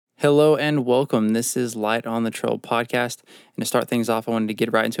Hello and welcome. This is Light on the Trail podcast. And to start things off, I wanted to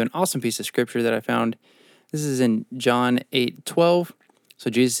get right into an awesome piece of scripture that I found. This is in John 8:12.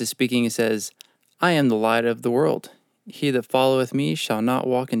 So Jesus is speaking. He says, I am the light of the world. He that followeth me shall not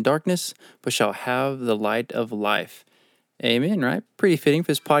walk in darkness, but shall have the light of life. Amen, right? Pretty fitting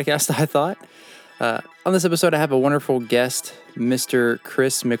for this podcast, I thought. On this episode, I have a wonderful guest, Mr.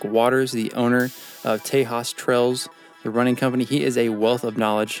 Chris McWatters, the owner of Tejas Trails, the running company. He is a wealth of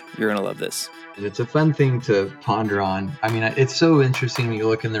knowledge. You're going to love this. It's a fun thing to ponder on. I mean, it's so interesting when you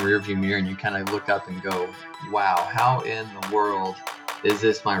look in the rearview mirror and you kind of look up and go, wow, how in the world is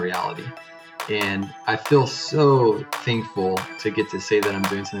this my reality? And I feel so thankful to get to say that I'm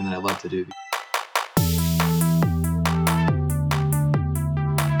doing something that I love to do.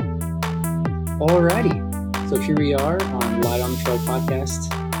 Alrighty, so here we are on Light on the Trail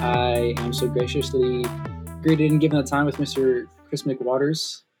podcast. I am so graciously greeted and given the time with Mr. Chris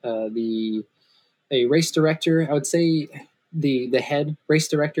McWatters, a race director. I would say the head race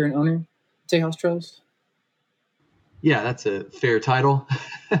director and owner of Tejas Trails. Yeah, that's a fair title.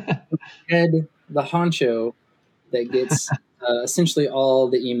 Head, the honcho that gets essentially all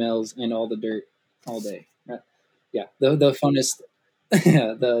the emails and all the dirt all day. Yeah, the funnest,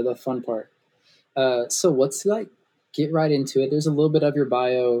 the fun part. So what's like? Get right into it. There's a little bit of your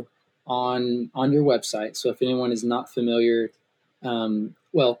bio on your website. So if anyone is not familiar, probably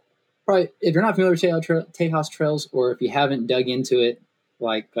if you're not familiar with Tejas Trails, or if you haven't dug into it,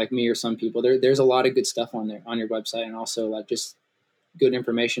 like me or some people, there's a lot of good stuff on there on your website, and also like just good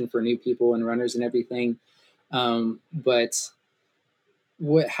information for new people and runners and everything. But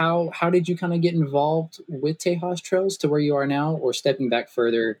how did you kind of get involved with Tejas Trails to where you are now, or stepping back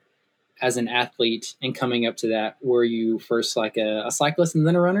further? As an athlete and coming up to that, were you first like a cyclist and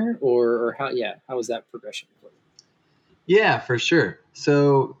then a runner, or how was that progression for you? Yeah, for sure.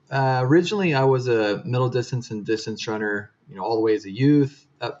 So originally I was a middle distance and distance runner, all the way as a youth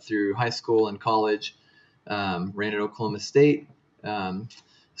up through high school and college, ran at Oklahoma State.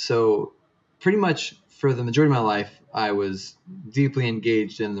 So pretty much for the majority of my life, I was deeply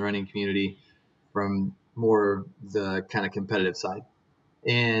engaged in the running community from more the kind of competitive side.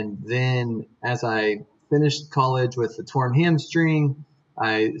 And then as I finished college with a torn hamstring,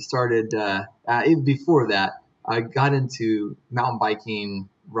 I started, even before that, I got into mountain biking,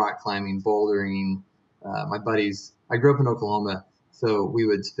 rock climbing, bouldering. My buddies, I grew up in Oklahoma, so we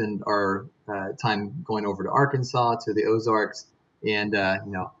would spend our time going over to Arkansas, to the Ozarks. And, a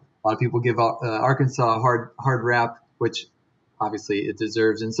lot of people give Arkansas a hard rap, which obviously it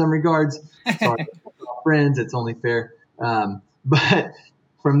deserves in some regards. So friends, it's only fair. But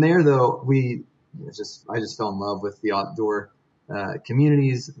from there, though, I just fell in love with the outdoor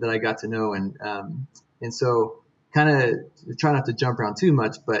communities that I got to know, and so kind of try not to jump around too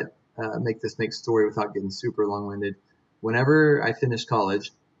much, but make story without getting super long-winded. Whenever I finished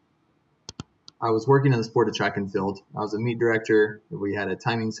college, I was working in the sport of track and field. I was a meet director. We had a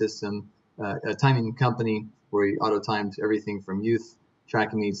timing system, a timing company where we auto-timed everything from youth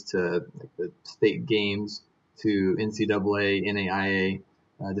track meets to like the state games to NCAA, NAIA,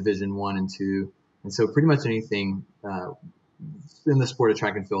 Division 1 and 2. And so pretty much anything in the sport of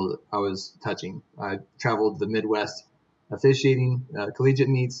track and field I was touching. I traveled the Midwest officiating collegiate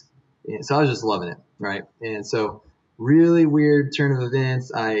meets. And so I was just loving it, right? And so really weird turn of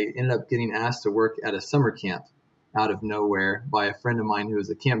events. I ended up getting asked to work at a summer camp out of nowhere by a friend of mine who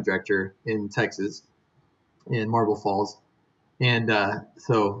was a camp director in Texas, in Marble Falls. And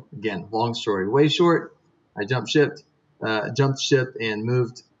so again, long story, way short, I jumped ship and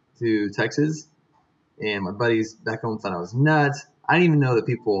moved to Texas. And my buddies back home thought I was nuts. I didn't even know that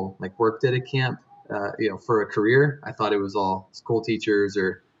people like worked at a camp, for a career. I thought it was all school teachers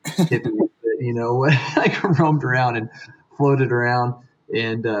or hippies that, like roamed around and floated around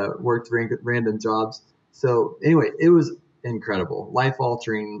and worked random jobs. So anyway, it was incredible,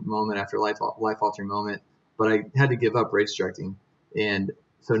 life-altering moment after life-altering moment. But I had to give up race directing, and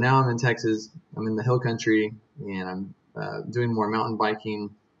so now I'm in Texas. I'm in the hill country, and I'm doing more mountain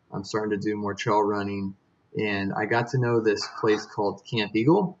biking. I'm starting to do more trail running, and I got to know this place called Camp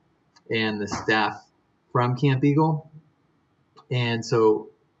Eagle and the staff from Camp Eagle. And so,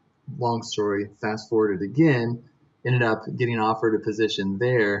 long story, fast forwarded again, ended up getting offered a position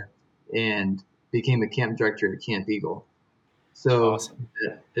there and became a camp director at Camp Eagle. So awesome.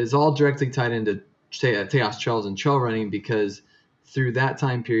 It's all directly tied into Tejas Trails and trail running, because through that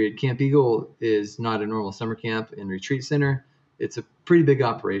time period, Camp Eagle is not a normal summer camp and retreat center. It's a pretty big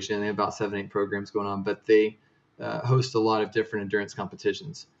operation. They have about 7-8 programs going on, but they host a lot of different endurance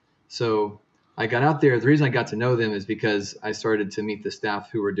competitions. So I got out there. The reason I got to know them is because I started to meet the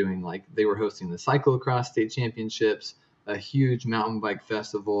staff who were doing, like, they were hosting the cyclocross state championships, a huge mountain bike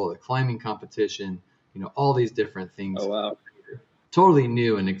festival, a climbing competition, all these different things. Oh, wow. Totally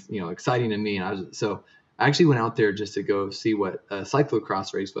new and, exciting to me. And I actually went out there just to go see what a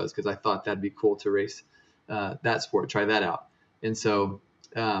cyclocross race was, because I thought that'd be cool to race that sport, try that out. And so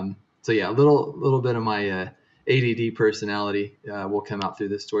yeah, a little bit of my ADD personality will come out through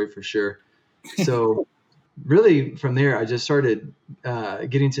this story for sure. So really from there, I just started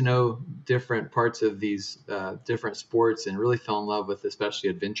getting to know different parts of these different sports, and really fell in love with especially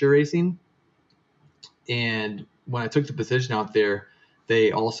adventure racing. And when I took the position out there,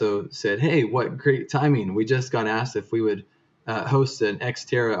 they also said, "Hey, what great timing. We just got asked if we would host an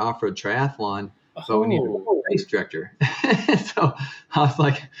Xterra off-road triathlon, but we need a race director." So I was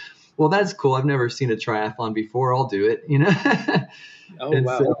like, well, that's cool. I've never seen a triathlon before. I'll do it, Oh, And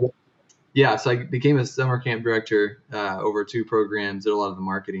wow. so, yeah, so I became a summer camp director over 2 programs, did a lot of the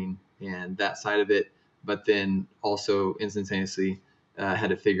marketing and that side of it, but then also instantaneously had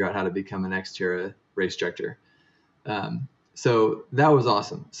to figure out how to become an Xterra race director. So that was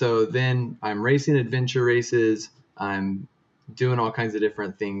awesome. So then I'm racing adventure races. I'm doing all kinds of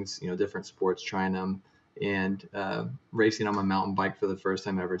different things, different sports, trying them, and racing on my mountain bike for the first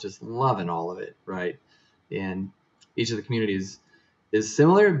time ever, just loving all of it, right? And each of the communities is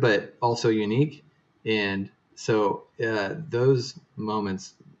similar, but also unique. And so those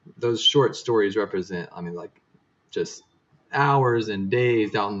moments, those short stories represent, like just hours and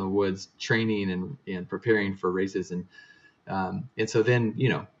days out in the woods training and preparing for races. And so then,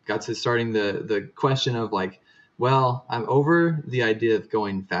 got to starting the question of like, well, I'm over the idea of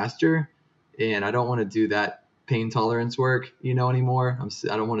going faster, and I don't want to do that pain tolerance work, anymore.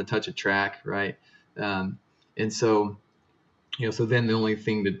 I don't want to touch a track. Right. And so, so then the only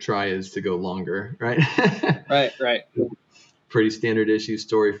thing to try is to go longer. Right. Right. Pretty standard issue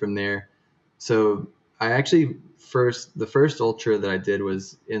story from there. So I actually the first ultra that I did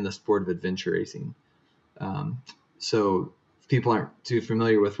was in the sport of adventure racing. So people aren't too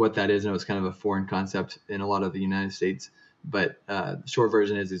familiar with what that is. I know it's kind of a foreign concept in a lot of the United States, but the short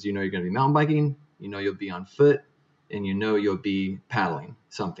version is you're going to be mountain biking, you'll be on foot, and you'll be paddling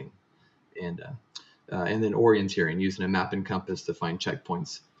something, and then orienteering using a map and compass to find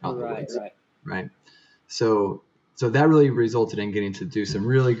checkpoints out in the woods. Right. So that really resulted in getting to do some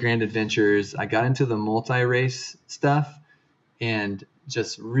really grand adventures. I got into the multi-race stuff and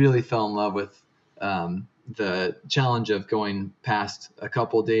just really fell in love with the challenge of going past a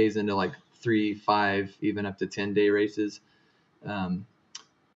couple days into like 3, 5, even up to 10-day races.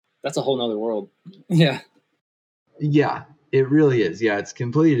 That's a whole nother world. Yeah. Yeah, it really is. Yeah, it's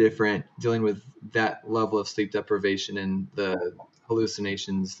completely different dealing with that level of sleep deprivation and the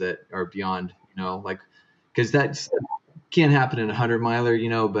hallucinations that are beyond, because that can't happen in a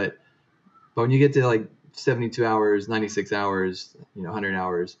 100-miler, but when you get to like 72 hours, 96 hours, 100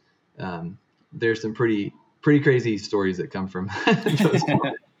 hours, there's some pretty crazy stories that come from those.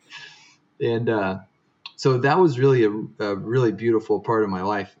 And so that was really a really beautiful part of my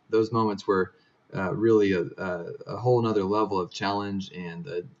life. Those moments were really a whole nother level of challenge and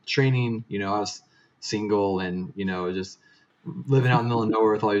training. I was single and, just living out in the middle of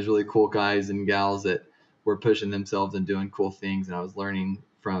nowhere with all these really cool guys and gals that were pushing themselves and doing cool things. And I was learning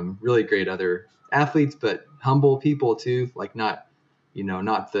from really great other athletes, but humble people too, like not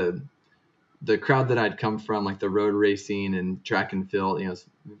the crowd that I'd come from, like the road racing and track and field, it's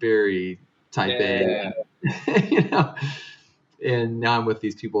very type A, and now I'm with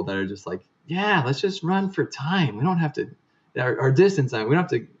these people that are just like, yeah, let's just run for time. We don't have to, our distance time. We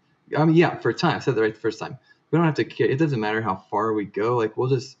don't have to, yeah, for time. I said that right the first time. We don't have to care. It doesn't matter how far we go. Like we'll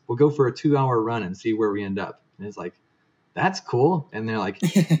go for a 2-hour run and see where we end up. And it's like, that's cool. And they're like,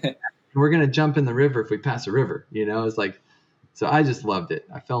 we're going to jump in the river if we pass a river, it's like, so I just loved it.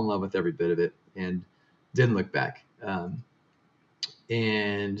 I fell in love with every bit of it and didn't look back.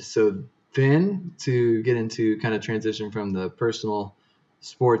 And so then to get into kind of transition from the personal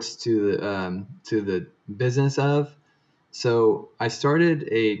sports to the business of, so I started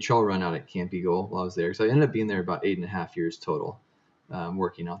a trail run out at Camp Eagle while I was there. So I ended up being there about 8.5 years total,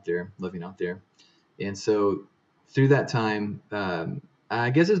 working out there, living out there. And so through that time, I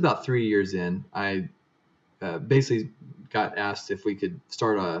guess it was about 3 years in, I basically got asked if we could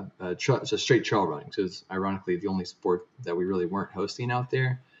start a straight trail running. So it's ironically the only sport that we really weren't hosting out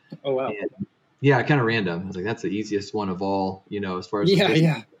there. Oh, wow. And, yeah, kind of random. I was like, that's the easiest one of all, as far as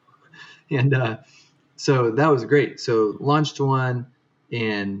yeah. And so that was great. So launched one,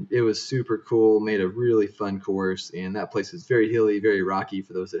 and it was super cool. Made a really fun course, and that place is very hilly, very rocky.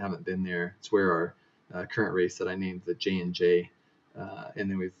 For those that haven't been there, it's where our current race that I named the J&J, and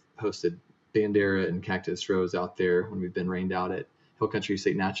then we've hosted Bandera and Cactus Rose out there when we've been rained out at Hill Country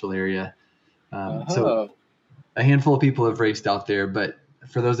State Natural Area. So Oh, a handful of people have raced out there, but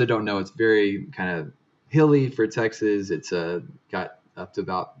for those that don't know, it's very kind of hilly for Texas. It's got up to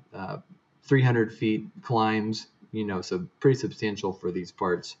about 300 feet climbs, so pretty substantial for these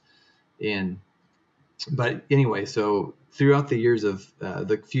parts. But anyway, so throughout the years of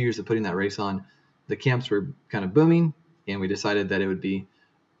the few years of putting that race on, the camps were kind of booming, and we decided that it would be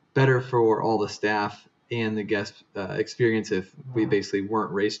better for all the staff and the guest experience if we basically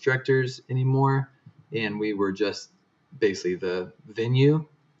weren't race directors anymore, and we were just basically the venue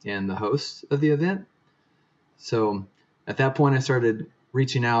and the hosts of the event. So at that point, I started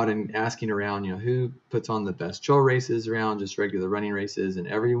reaching out and asking around, who puts on the best trail races around, just regular running races, and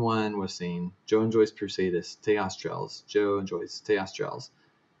everyone was saying Joe enjoys Crusadus, Tejas Trails, Joe enjoys Tejas Trails.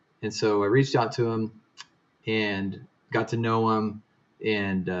 And so I reached out to him and got to know him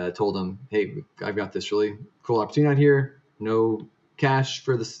and told him, hey, I've got this really cool opportunity out here. No cash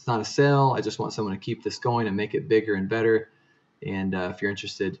for this. It's not a sale. I just want someone to keep this going and make it bigger and better. And if you're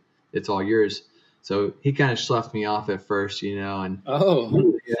interested, it's all yours. So he kind of sloughed me off at first, and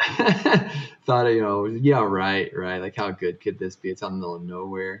thought, yeah, right. Like, how good could this be? It's out in the middle of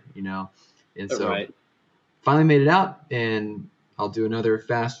nowhere, And so finally made it out, and I'll do another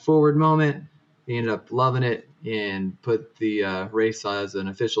fast forward moment. He ended up loving it and put the race as an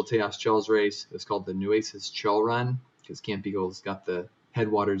official Tejas Trails race. It was called the Nueces Trail Run because Camp Eagle's got the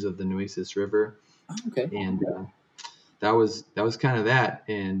headwaters of the Nueces River. Okay. And that was kind of that.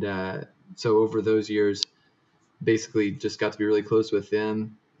 And so over those years, basically just got to be really close with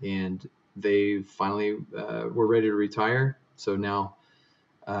them, and they finally were ready to retire. So now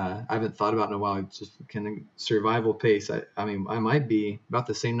I haven't thought about it in a while. It's just kind of survival pace. I mean, I might be about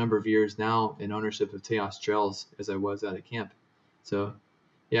the same number of years now in ownership of Tejas Trails as I was out at camp. So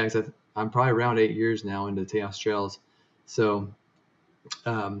yeah, I'm probably around 8 years now into Tejas Trails. So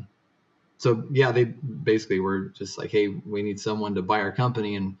yeah, they basically were just like, hey, we need someone to buy our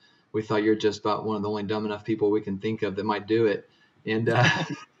company, and we thought you're just about one of the only dumb enough people we can think of that might do it. And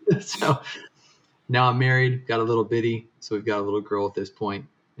so now I'm married, got a little bitty, so we've got a little girl at this point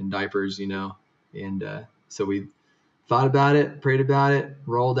in diapers, and so we thought about it, prayed about it,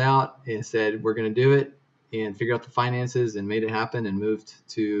 rolled out, and said we're going to do it, and figure out the finances, and made it happen, and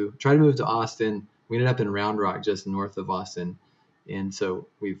tried to move to Austin. We ended up in Round Rock, just north of Austin. And so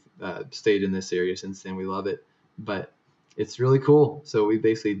we've stayed in this area since then. We love it, but it's really cool. So we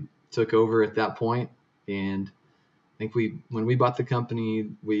basically took over at that point, and I think when we bought the company,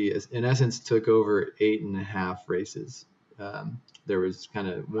 we in essence took over 8.5 races. There was kind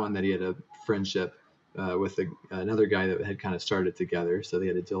of one that he had a friendship with another guy that had kind of started together, so they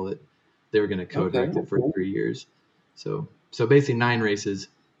had a deal that they were going to co-direct it for 3 years. So basically 9 races,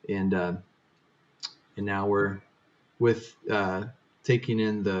 and now we're with taking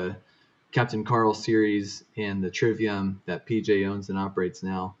in the Captain Carl series and the Trivium that PJ owns and operates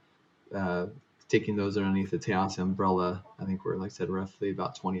now, taking those underneath the Tejas umbrella. I think we're, like I said, roughly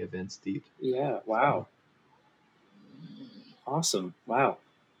about 20 events deep. Yeah. Wow. Awesome. Wow.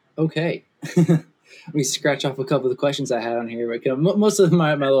 Okay. Let me scratch off a couple of the questions I had on here. But most of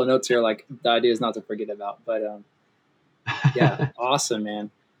my little notes here, like the idea is not to forget about. But yeah, awesome,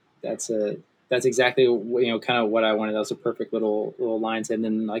 man. That's exactly kind of what I wanted. That was a perfect little lines, and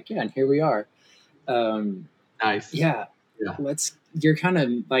then and here we are. Nice. Yeah. You're kind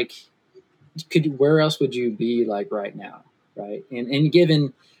of like, where else would you be like right now, right? And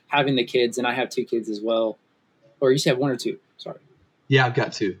given having the kids, and I have 2 kids as well, or you said 1 or 2? Sorry. Yeah, I've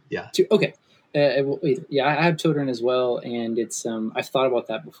got 2. Yeah. 2. Okay. Yeah, I have children as well, and it's I've thought about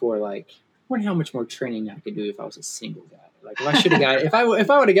that before. Like, I wonder how much more training I could do if I was a single guy. Like, if I should have got if I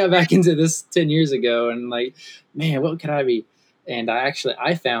would have got back into this 10 years ago, and like, man, what could I be? And I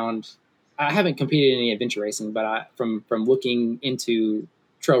found I haven't competed in any adventure racing, but from looking into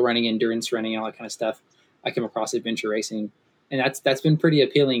trail running, endurance running, all that kind of stuff, I came across adventure racing, and that's been pretty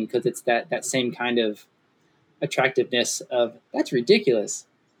appealing because it's that same kind of attractiveness of that's ridiculous.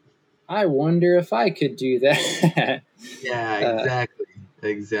 I wonder if I could do that. Yeah,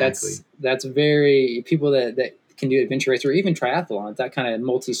 exactly. That's very people that can do adventure race or even triathlon. It's that kind of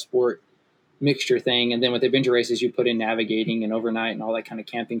multi-sport mixture thing. And then with adventure races, you put in navigating and overnight and all that kind of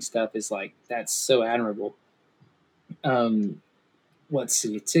camping stuff is like, that's so admirable. Let's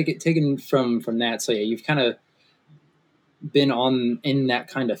see, taken from that. So yeah, you've kind of been in that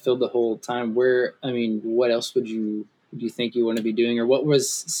kind of field the whole time. What else would you do you think you want to be doing, or what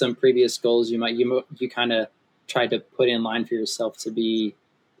was some previous goals you kind of tried to put in line for yourself to be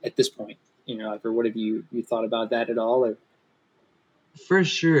at this point? Like, or what have you thought about that at all? Or For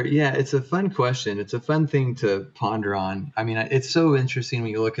sure. Yeah, it's a fun question. It's a fun thing to ponder on. I mean, it's so interesting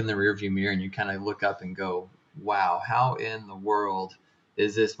when you look in the rearview mirror and you kind of look up and go, wow, how in the world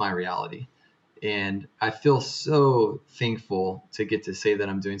is this my reality? And I feel so thankful to get to say that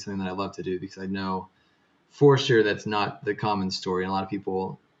I'm doing something that I love to do, because I know for sure that's not the common story. And a lot of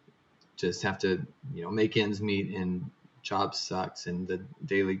people just have to, make ends meet, and job sucks and the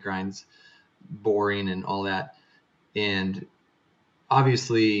daily grind's boring and all that. And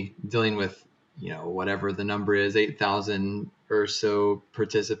obviously dealing with, whatever the number is, 8,000 or so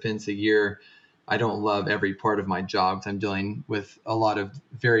participants a year, I don't love every part of my job, because I'm dealing with a lot of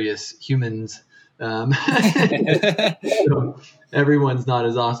various humans. So everyone's not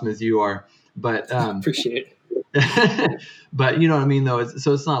as awesome as you are, but appreciate it. but you know what I mean, though. It's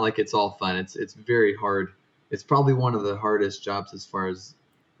not like it's all fun. It's very hard. It's probably one of the hardest jobs as far as,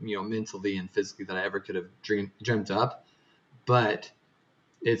 mentally and physically, that I ever could have dreamt up. But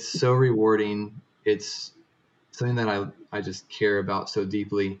it's so rewarding. It's something that I just care about so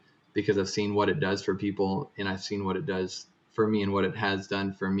deeply, because I've seen what it does for people, and I've seen what it does for me and what it has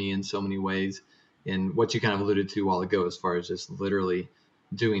done for me in so many ways. And what you kind of alluded to a while ago, as far as just literally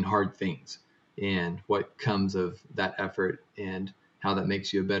doing hard things and what comes of that effort, and how that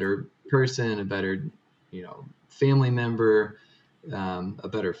makes you a better person, a better, family member, a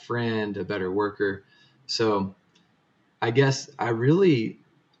better friend, a better worker. So I guess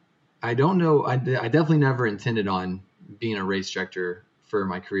I don't know. I definitely never intended on being a race director for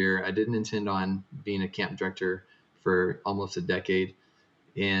my career. I didn't intend on being a camp director for almost a decade,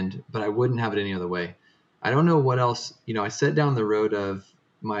 but I wouldn't have it any other way. I don't know what else. I set down the road of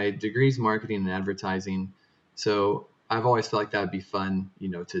my degrees, marketing and advertising. So I've always felt like that would be fun,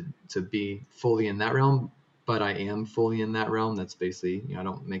 to be fully in that realm. But I am fully in that realm. That's basically, I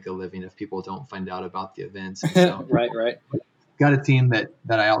don't make a living if people don't find out about the events. And so Right. got a team that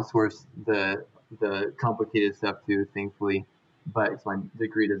I outsource the complicated stuff to, thankfully, but my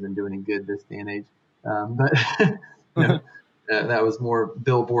degree doesn't do any good this day and age. But that was more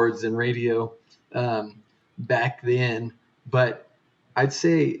billboards and radio back then. But I'd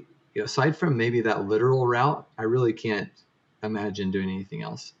say, aside from maybe that literal route, I really can't imagine doing anything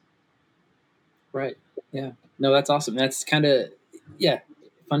else. Right. Yeah. No, that's awesome. That's kind of, yeah,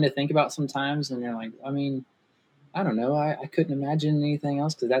 fun to think about sometimes. And you're like, I mean, I don't know. I couldn't imagine anything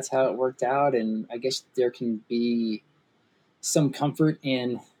else because that's how it worked out. And I guess there can be some comfort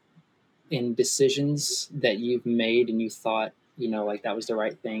in decisions that you've made and you thought, like that was the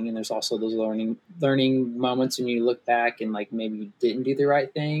right thing. And there's also those learning moments when you look back and like maybe you didn't do the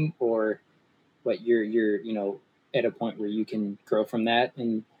right thing, or but you're at a point where you can grow from that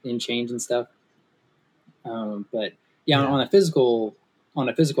and change and stuff. But yeah, Yeah. on a physical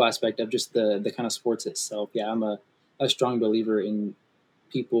aspect of just the kind of sports itself, yeah, I'm a strong believer in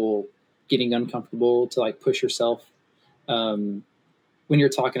people getting uncomfortable to like push yourself. Um, when you're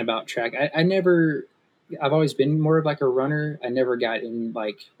talking about track, I've always been more of like a runner. I never got in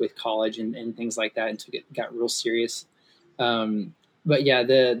like with college and things like that until it got real serious. But yeah,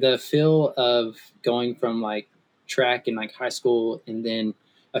 the feel of going from like track in like high school, and then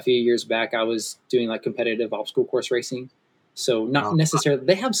a few years back I was doing like competitive obstacle course racing. So not Oh, necessarily,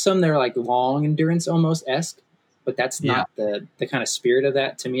 they have some that are like long endurance almost esque, but that's yeah. not the kind of spirit of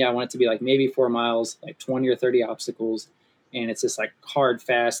that. To me, I want it to be like maybe 4 miles, like 20 or 30 obstacles, and it's just like hard,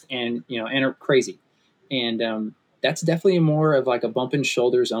 fast, and and crazy. And that's definitely more of like a bump and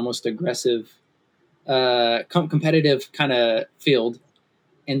shoulders, almost aggressive, competitive kind of field.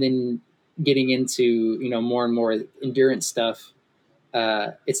 And then getting into more and more endurance stuff,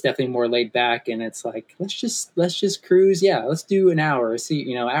 it's definitely more laid back, and it's like let's just cruise. Yeah, let's do an hour,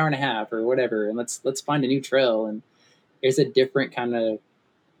 see hour and a half or whatever, and let's find a new trail. And there's a different kind of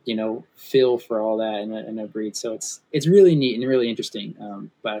feel for all that in a breed. So it's really neat and really interesting.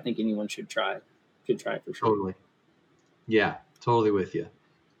 But I think anyone should try it for sure. Totally. Yeah, totally with you.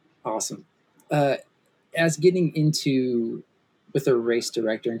 Awesome. Uh, as getting into with a race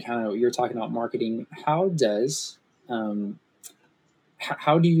director and kind of you're talking about marketing, um,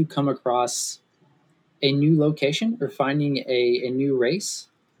 how do you come across a new location or finding a new race?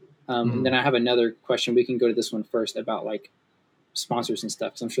 And then Mm. I have another question. We can go to this one first about like sponsors and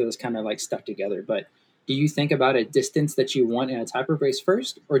stuff, because I'm sure that's kind of like stuck together. But do you think about a distance that you want in a type of race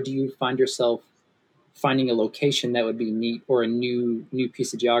first, or do you find yourself finding a location that would be neat, or a new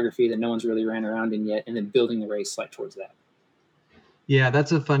piece of geography that no one's really ran around in yet, and then building the race like towards that? Yeah,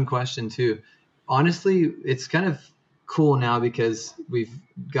 that's a fun question too. Honestly, it's kind of cool now because we've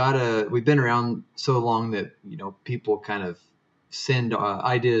been around so long that, people kind of send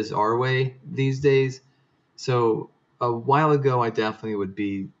ideas our way these days. So a while ago, I definitely would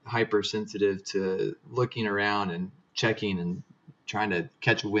be hypersensitive to looking around and checking and trying to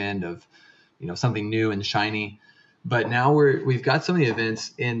catch wind of, something new and shiny. But now we've got so many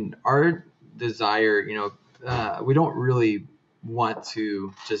events, and our desire, we don't really want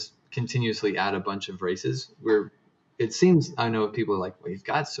to just continuously add a bunch of races. It seems, I know people are like, well, you've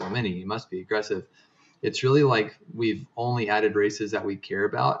got so many, you must be aggressive. It's really like we've only added races that we care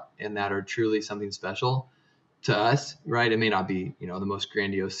about and that are truly something special to us, right? It may not be, the most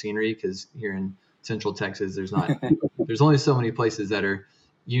grandiose scenery, because here in Central Texas, there's only so many places that are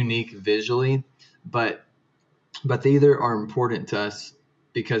unique visually, but they either are important to us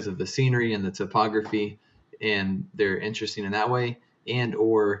because of the scenery and the topography, and they're interesting in that way, and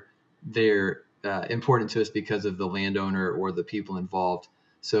or they're important to us because of the landowner or the people involved.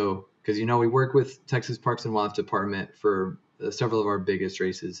 So, because we work with Texas Parks and Wildlife Department for several of our biggest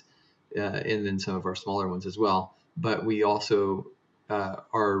races, and then some of our smaller ones as well. But we also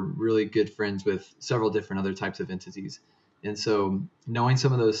are really good friends with several different other types of entities, and so knowing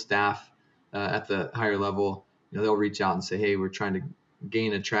some of those staff at the higher level, they'll reach out and say, hey, we're trying to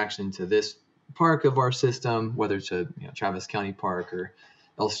gain attraction to this park of our system, whether it's a Travis County Park or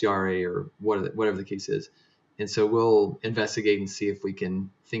LCRA or whatever the case is. And so we'll investigate and see if we can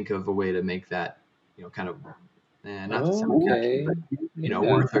think of a way to make that, kind of, not to sound catchy, but,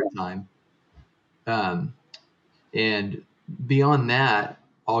 worth our time. And beyond that,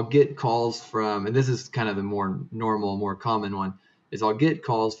 I'll get calls from, and this is kind of the more normal, more common one, is I'll get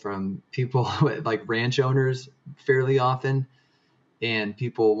calls from people like ranch owners fairly often, and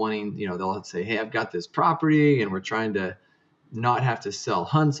people wanting, they'll say, hey, I've got this property and we're trying to not have to sell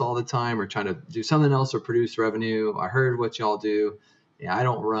hunts all the time, or trying to do something else or produce revenue. I heard what y'all do. Yeah, I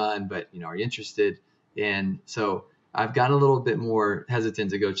don't run, but are you interested? And so I've gotten a little bit more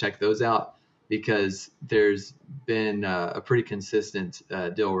hesitant to go check those out, because there's been a pretty consistent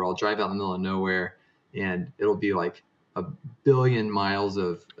deal where I'll drive out in the middle of nowhere and it'll be like a billion miles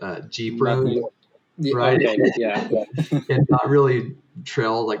of Jeep road, right? Okay, yeah. And not really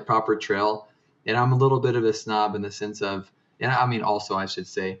trail, like proper trail. And I'm a little bit of a snob in the sense of, and I mean, also I should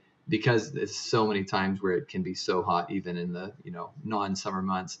say, because it's so many times where it can be so hot, even in the, non-summer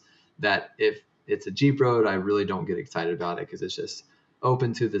months, that if it's a Jeep road, I really don't get excited about it, because it's just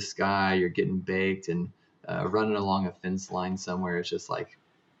open to the sky. You're getting baked, and running along a fence line somewhere. It's just like,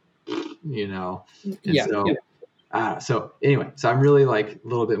 and Yeah. so, so anyway, so I'm really like a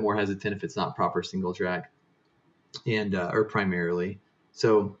little bit more hesitant if it's not proper single track, and or primarily.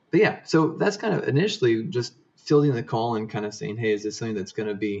 So, but yeah, so that's kind of initially just fielding the call and kind of saying, hey, is this something that's going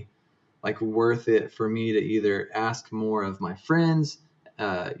to be like worth it for me to either ask more of my friends?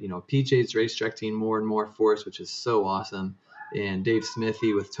 PJ's race directing more and more for us, which is so awesome. And Dave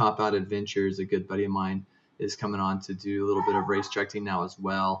Smithy with Top Out Adventures, a good buddy of mine, is coming on to do a little bit of race directing now as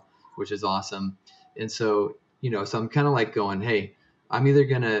well, which is awesome. And so, so I'm kind of like going, hey, I'm either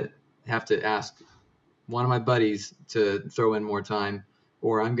going to have to ask one of my buddies to throw in more time,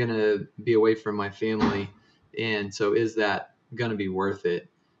 or I'm going to be away from my family. And so is that going to be worth it?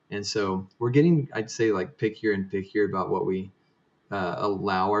 And so we're getting, I'd say, like pickier and pickier about what we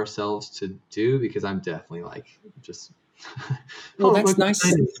allow ourselves to do, because I'm definitely like just, Well, that's nice.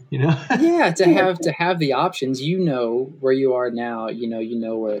 Yeah, to have the options. Where you are now.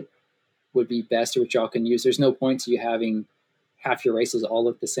 What would be best, or what y'all can use. There's no point to you having half your races all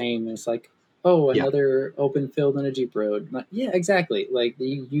look the same, and it's like, oh, another open field on a Jeep road. Yeah, exactly. Like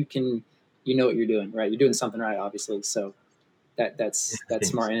you can, what you're doing, right? You're doing something right, obviously. So that's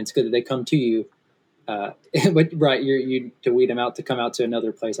smart, and it's good that they come to you. But right, you to weed them out, to come out to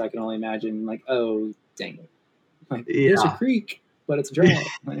another place. I can only imagine, like, oh, dang it, like there's a creek, but it's dry.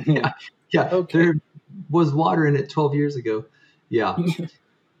 Yeah. Okay. There was water in it 12 years ago. Yeah.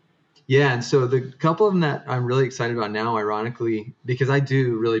 Yeah, and so the couple of them that I'm really excited about now, ironically, because I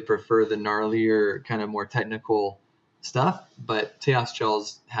do really prefer the gnarlier, kind of more technical stuff, but Tejas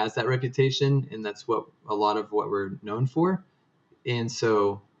Trails has that reputation, and that's what a lot of what we're known for. And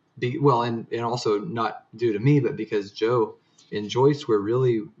so, and also not due to me, but because Joe and Joyce were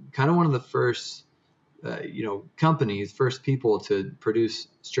really kind of one of the first, companies, first people to produce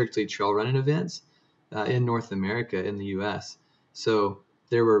strictly trail running events in North America, in the U.S. So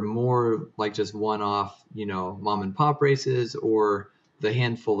there were more like just one-off, mom and pop races, or the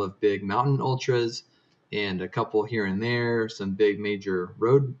handful of big mountain ultras, and a couple here and there, some big major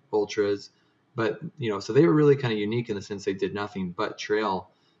road ultras. But, so they were really kind of unique in the sense they did nothing but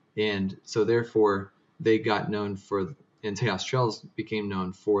trail. And so therefore they got known for, and Tejas Trails became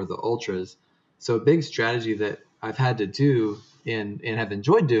known for the ultras. So a big strategy that I've had to do and have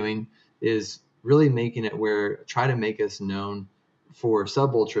enjoyed doing is really making it where try to make us known for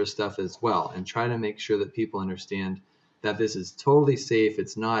sub ultra stuff as well, and try to make sure that people understand that this is totally safe.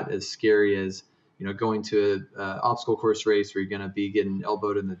 It's not as scary as, going to a obstacle course race where you're going to be getting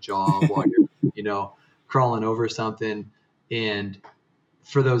elbowed in the jaw while you're, crawling over something. And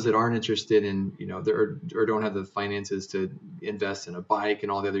for those that aren't interested in, or don't have the finances to invest in a bike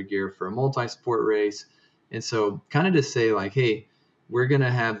and all the other gear for a multi-sport race. And so kind of to say like, hey, we're going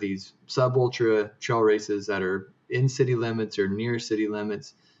to have these sub ultra trail races that are in city limits or near city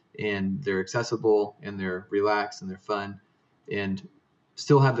limits, and they're accessible and they're relaxed and they're fun, and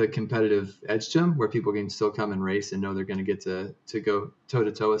still have the competitive edge to them where people can still come and race and know they're going to get to go toe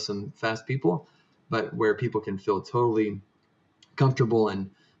to toe with some fast people, but where people can feel totally comfortable and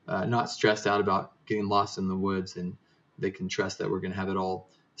not stressed out about getting lost in the woods, and they can trust that we're going to have it all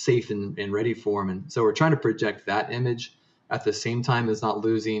safe and ready for them. And so we're trying to project that image at the same time as not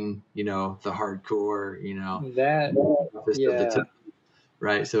losing, the hardcore,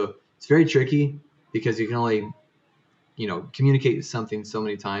 right. So it's very tricky because you can only, communicate something so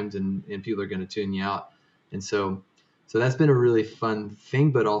many times, and people are going to tune you out. And so that's been a really fun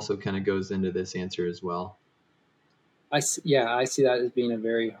thing, but also kind of goes into this answer as well. I see that as being a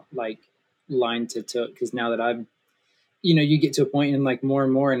very line to took, because now that I'm, you get to a point and more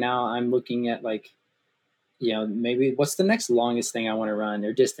and more, and now I'm looking at maybe what's the next longest thing I want to run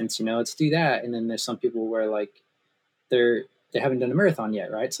or distance, let's do that. And then there's some people where they haven't done a marathon yet,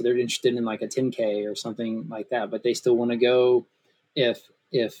 right? So they're interested in a 10K or something like that, but they still want to go. If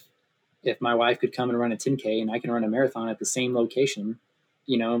my wife could come and run a 10K and I can run a marathon at the same location,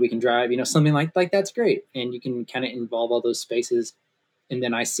 we can drive, something like that's great. And you can kind of involve all those spaces. And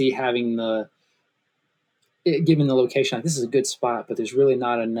then I see having given the location, this is a good spot, but there's really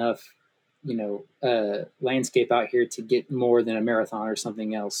not enough, landscape out here to get more than a marathon or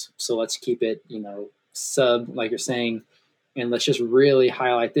something else. So let's keep it, sub, like you're saying, and let's just really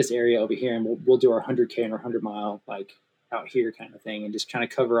highlight this area over here, and we'll do our 100K and our 100-mile out here kind of thing, and just kind of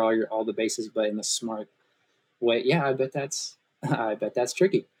cover all the bases, but in a smart way. Yeah, I bet that's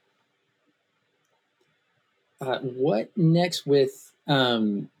tricky. What next with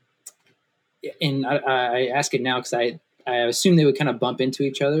and I ask it now because I assume they would kind of bump into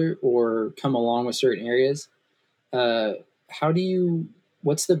each other or come along with certain areas. What's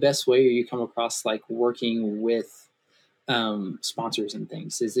the best way you come across working with sponsors and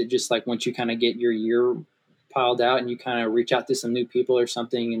things? Is it just once you kind of get your year piled out and you kind of reach out to some new people or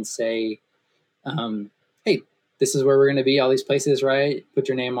something and say, hey, this is where we're going to be, all these places, right? Put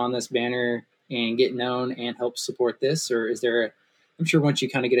your name on this banner and get known and help support this? Or is there, I'm sure once you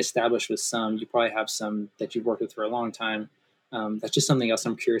kind of get established with some, you probably have some that you've worked with for a long time. That's just something else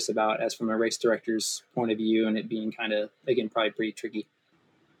I'm curious about as from a race director's point of view, and it being kind of, again, probably pretty tricky.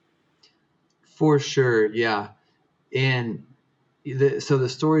 For sure. Yeah. And so the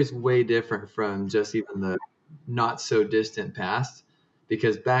story is way different from just even the not so distant past,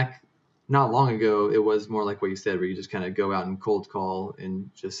 because back not long ago, it was more like what you said, where you just kind of go out and cold call and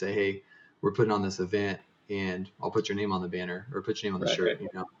just say, hey, we're putting on this event and I'll put your name on the banner or put your name on the shirt,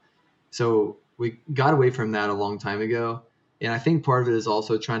 right. So we got away from that a long time ago. And I think part of it is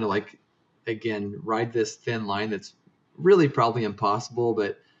also trying to again, ride this thin line that's really probably impossible,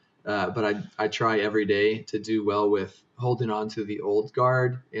 but I try every day to do well with holding on to the old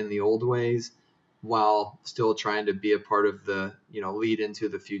guard and the old ways, while still trying to be a part of the, lead into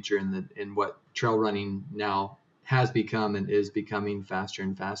the future and what trail running now has become and is becoming faster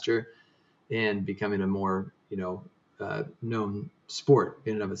and faster, and becoming a more, known sport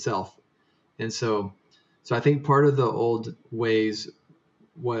in and of itself. And so I think part of the old ways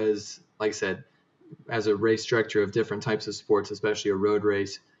was, like I said, as a race director of different types of sports, especially a road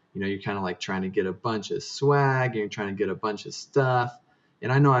race, you're kind of trying to get a bunch of swag and you're trying to get a bunch of stuff.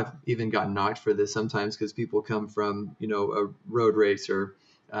 And I know I've even gotten knocked for this sometimes because people come from, a road race or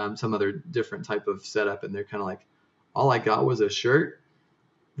some other different type of setup, and they're kind of all I got was a shirt.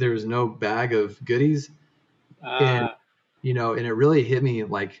 There was no bag of goodies. And and it really hit me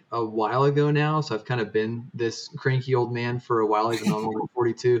a while ago now. So I've kind of been this cranky old man for a while, even though I'm only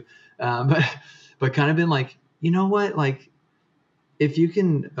 42. But kind of been you know what? If you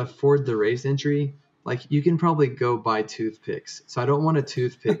can afford the race entry, you can probably go buy toothpicks. So I don't want a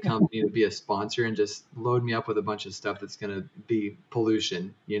toothpick company to be a sponsor and just load me up with a bunch of stuff that's going to be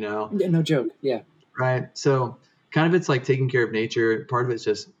pollution, Yeah, no joke. Yeah. Right. So kind of it's taking care of nature. Part of it's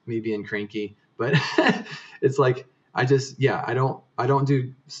just me being cranky, but it's I don't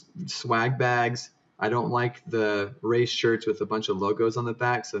do swag bags. I don't like the race shirts with a bunch of logos on the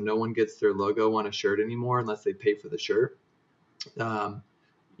back, so no one gets their logo on a shirt anymore unless they pay for the shirt.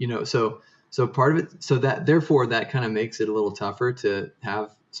 So part of it, so that therefore that kind of makes it a little tougher to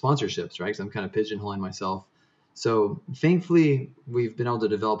have sponsorships, right? Because I'm kind of pigeonholing myself. So thankfully, we've been able to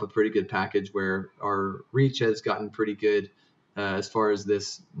develop a pretty good package where our reach has gotten pretty good as far as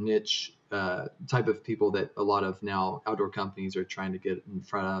this niche type of people that a lot of now outdoor companies are trying to get in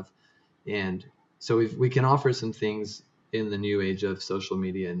front of. And so we can offer some things in the new age of social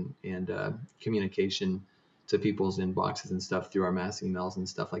media and communication to people's inboxes and stuff through our mass emails and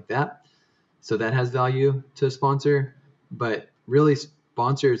stuff like that. So that has value to a sponsor, but really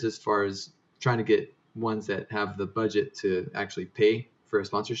sponsors, as far as trying to get ones that have the budget to actually pay for a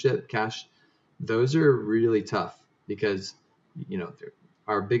sponsorship cash, those are really tough because,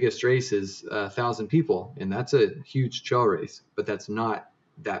 our biggest race is 1,000 people, and that's a huge trail race, but that's not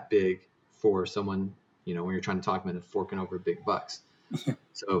that big for someone, when you're trying to talk them into forking over big bucks.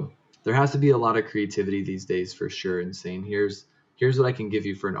 So there has to be a lot of creativity these days for sure, and saying, here's what I can give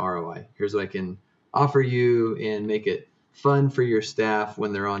you for an ROI. Here's what I can offer you, and make it fun for your staff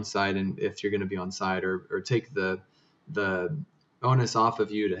when they're on site, and if you're going to be on site, or take the onus off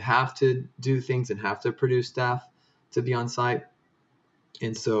of you to have to do things and have to produce staff to be on site.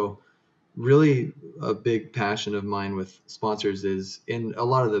 And so really a big passion of mine with sponsors is, and a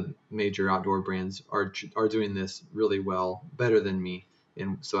lot of the major outdoor brands are doing this really well, better than me.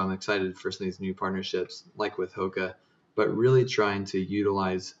 And so I'm excited for some of these new partnerships, like with Hoka, but really trying to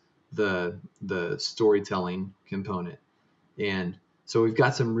utilize the storytelling component. And so we've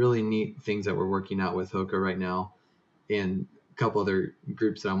got some really neat things that we're working out with Hoka right now, and a couple other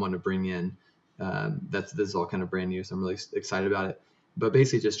groups that I want to bring in. This is all kind of brand new, so I'm really excited about it. But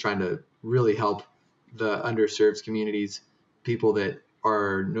basically just trying to really help the underserved communities, people that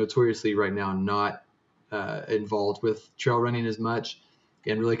are notoriously right now not involved with trail running as much,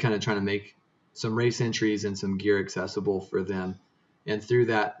 and really kind of trying to make some race entries and some gear accessible for them. And through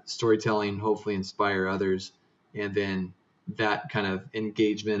that storytelling, hopefully inspire others. And then that kind of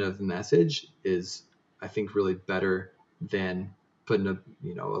engagement of the message is, I think, really better than putting a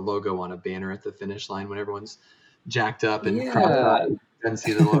logo on a banner at the finish line when everyone's jacked up and cross-eyed and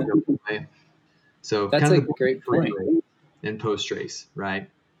see the logo. Right? So that's kind a of great point. And post race, right?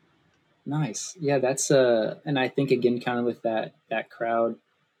 Nice. Yeah, that's and I think again, kind of with that crowd,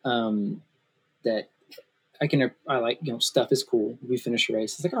 that I like, stuff is cool. We finish a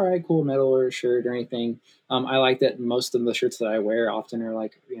race. It's like, all right, cool, medal or a shirt or anything. I like that most of the shirts that I wear often are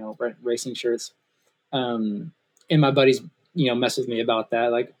like, racing shirts. And my buddies, mess with me about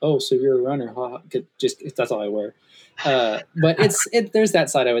that. Like, oh, so you're a runner. Just, that's all I wear. But there's that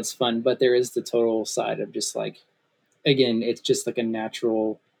side of it's fun, but there is the total side of just like, again, it's just like a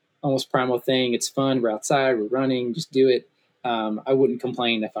natural, almost primal thing. It's fun. We're outside, we're running, just do it. I wouldn't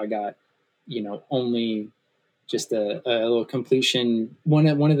complain if I got, only just a little completion. One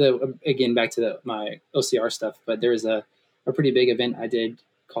of the, again, back to my OCR stuff, but there was a pretty big event I did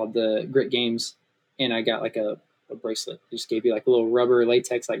called the Grit Games, and I got like a bracelet. They just gave you like a little rubber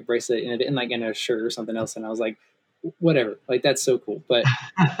latex like bracelet and like in a shirt or something else, and I was like, whatever, like that's so cool. But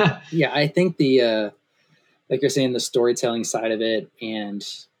yeah, I think the like you're saying, the storytelling side of it and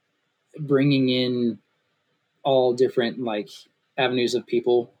bringing in all different like avenues of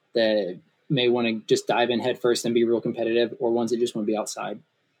people that may want to just dive in head first and be real competitive, or ones that just want to be outside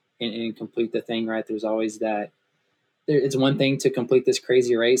and complete the thing, right? There's always that. It's one thing to complete this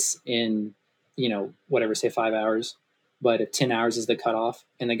crazy race in, whatever, say 5 hours, but if 10 hours is the cutoff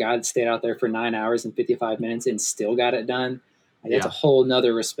and the guy that stayed out there for 9 hours and 55 minutes and still got it done, that's a whole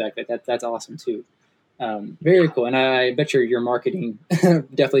nother respect. Like that's awesome too. Very cool. And I bet your marketing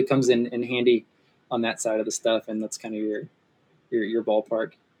definitely comes in handy on that side of the stuff. And that's kind of your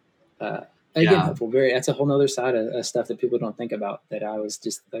ballpark. Again, helpful. That's a whole nother side of stuff that people don't think about, that I was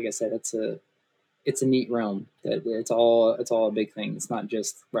just, like I said, it's a neat realm that it's all a big thing. It's not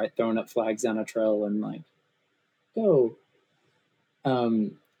just throwing up flags down a trail and like, go.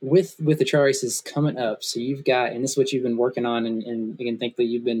 With the trail races coming up, so you've got, and this is what you've been working on, and again, thankfully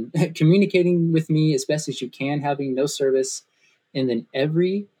you've been communicating with me as best as you can, having no service, and then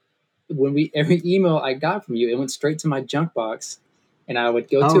every email I got from you, it went straight to my junk box, and I would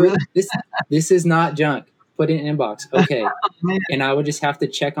go to it. This is not junk. Put it in inbox, okay, and I would just have to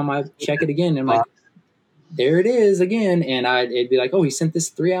check it again. And I'm like, there it is again, and it'd be like, oh, he sent this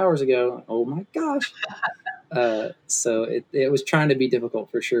 3 hours ago. Oh my gosh. So it was trying to be difficult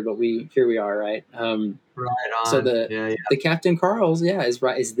for sure, but here we are, right? Right on. So the Captain Carl's,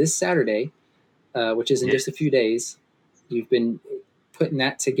 is this Saturday, which is in just a few days. You've been putting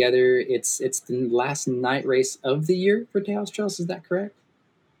that together. It's the last night race of the year for Tejas Trails. Is that correct?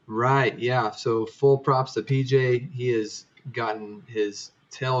 Right. Yeah. So full props to PJ. He has gotten his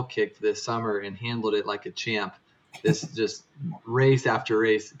tail kicked this summer and handled it like a champ. This just race after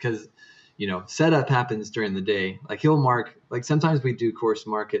race, because setup happens during the day. Like he'll mark, like sometimes we do course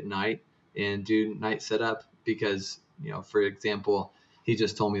mark at night and do night setup because for example, he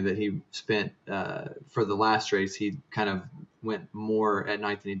just told me that he spent for the last race he kind of went more at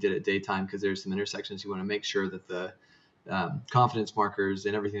night than he did at daytime because there's some intersections you want to make sure that the confidence markers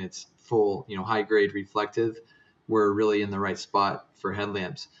and everything that's full, high grade reflective, were really in the right spot for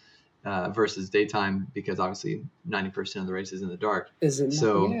headlamps versus daytime, because obviously 90% of the race is in the dark.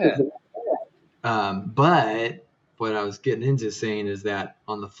 But what I was getting into saying is that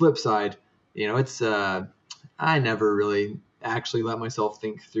on the flip side, it's I never really actually let myself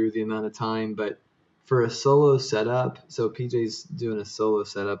think through the amount of time, but for a solo setup, so PJ's doing a solo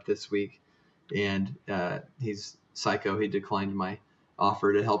setup this week, and he's psycho. He declined my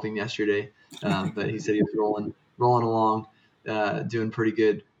offer to help him yesterday, but he said he was rolling along, doing pretty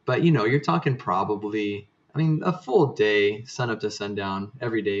good. But you're talking probably, a full day, sun up to sundown,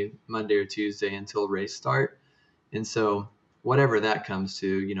 every day, Monday or Tuesday until race start. And so whatever that comes to,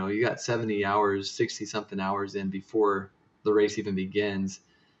 you got 70 hours, 60 something hours in before the race even begins.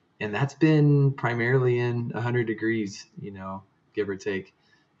 And that's been primarily in 100 degrees, give or take.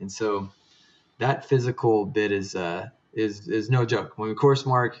 And so that physical bit is no joke. When we course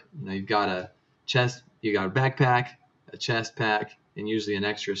mark, you've got a backpack, a chest pack, and usually an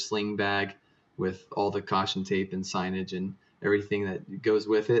extra sling bag with all the caution tape and signage and everything that goes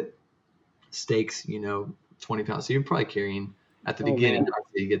with it. Stakes, 20 pounds. So you're probably carrying at the beginning.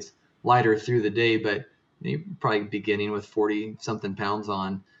 Obviously it gets lighter through the day, but you're probably beginning with 40 something pounds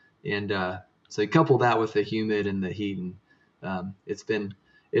on. And so you couple that with the humid and the heat, and it's been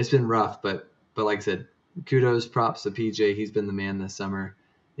rough, but like I said, kudos, props to PJ. He's been the man this summer.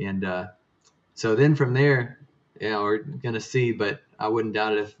 And so then from there, we're going to see, but I wouldn't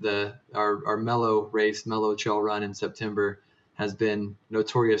doubt it if our mellow trail run in September has been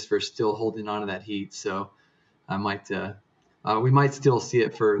notorious for still holding on to that heat. So I might, we might still see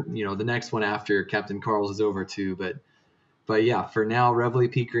it for, the next one after Captain Carl's is over too. But yeah, for now, Reveille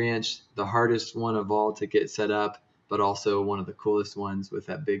Peak Ranch, the hardest one of all to get set up, but also one of the coolest ones with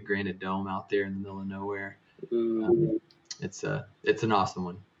that big granite dome out there in the middle of nowhere. It's an awesome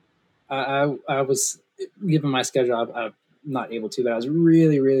one. I was, given my schedule, I'm not able to, but I was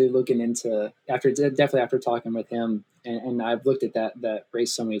really, really looking into definitely after talking with him, and I've looked at that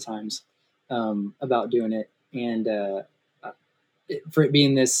race so many times about doing it, and for it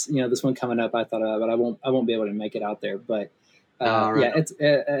being this one coming up, I thought, but I won't be able to make it out there, but right.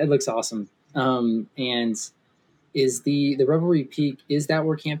 Yeah, it looks awesome. And is the Revelry Peak, is that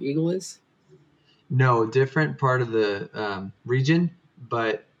where Camp Eagle is? No, different part of the region,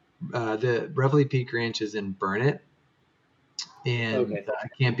 but the Reveille Peak Ranch is in Burnett, and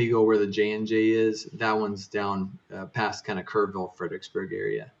Camp Eagle, where the J&J is, that one's down past kind of Kerrville, Fredericksburg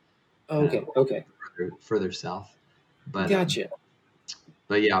area. Okay. Further south. But gotcha.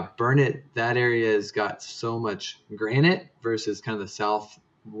 But yeah, Burnett, that area has got so much granite versus kind of the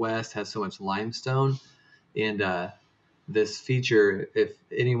southwest has so much limestone. And this feature, if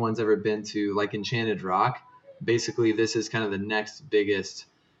anyone's ever been to like Enchanted Rock, basically this is kind of the next biggest.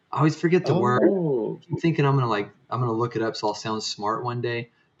 I always forget the word. I keep thinking I'm gonna look it up so I'll sound smart one day.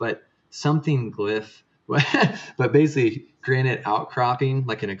 But something glyph, but basically granite outcropping,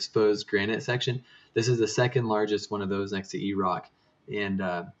 like an exposed granite section. This is the second largest one of those next to E-Rock. And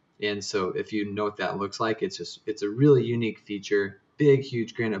so if you know what that looks like, it's a really unique feature, big,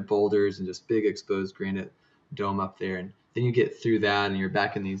 huge granite boulders and just big exposed granite dome up there. And then you get through that and you're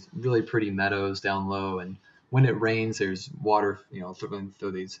back in these really pretty meadows down low. And when it rains, there's water,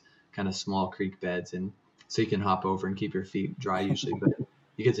 through these kind of small creek beds. And so you can hop over and keep your feet dry usually, but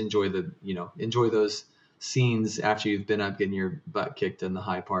you get to enjoy those scenes after you've been up getting your butt kicked in the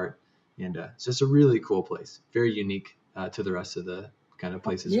high part. And it's just a really cool place, very unique to the rest of the kind of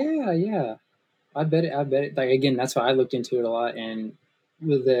places. Yeah. I bet it. Like, again, that's why I looked into it a lot. And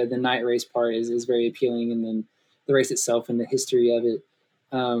with the night race part is very appealing. And then the race itself and the history of it.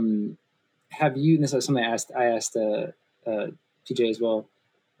 Have you, and this is something I asked PJ as well,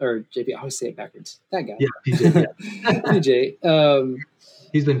 or JP, I always say it backwards. That guy. Yeah, PJ. Yeah. PJ.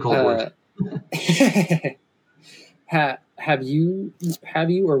 He's been called worse. Have you,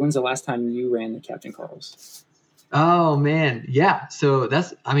 or when's the last time you ran the Captain Carl's? Oh man. Yeah. So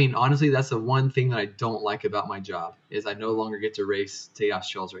honestly, that's the one thing that I don't like about my job is I no longer get to race Tejas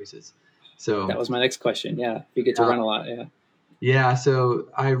Trails races. So that was my next question. Yeah. You get to run a lot. Yeah. Yeah, so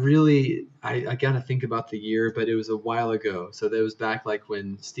I got to think about the year, but it was a while ago. So that was back like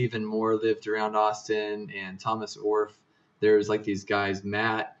when Stephen Moore lived around Austin and Thomas Orff. There was like these guys,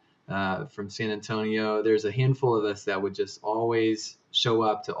 Matt from San Antonio. There's a handful of us that would just always show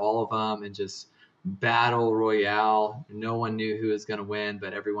up to all of them and just battle royale. No one knew who was going to win,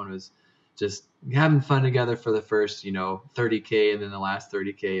 but everyone was just having fun together for the first, 30K, and then the last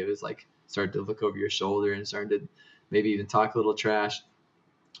 30K, it was like started to look over your shoulder and started to maybe even talk a little trash.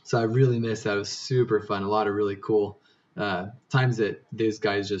 So I really missed that. It was super fun. A lot of really cool times that these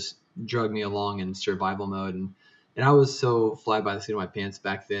guys just drug me along in survival mode. And I was so fly by the seat of my pants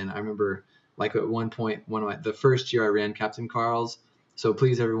back then. I remember like at one point, the first year I ran Captain Carl's. So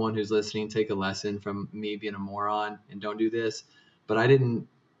please, everyone who's listening, take a lesson from me being a moron and don't do this. But I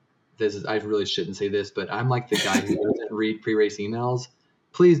really shouldn't say this, but I'm like the guy who doesn't read pre-race emails.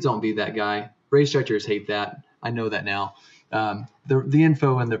 Please don't be that guy. Race directors hate that. I know that now. The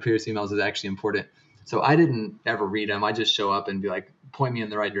info in the pre-race emails is actually important. So I didn't ever read them. I just show up and be like, point me in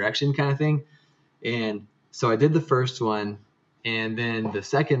the right direction kind of thing. And so I did the first one. And then the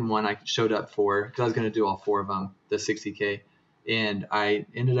second one I showed up for, because I was going to do all four of them, the 60K. And I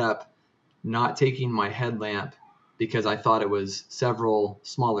ended up not taking my headlamp because I thought it was several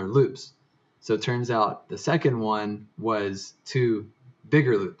smaller loops. So it turns out the second one was two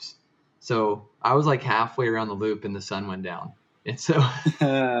bigger loops. So I was like halfway around the loop and the sun went down. And so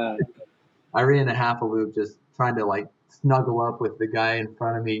I ran a half a loop just trying to like snuggle up with the guy in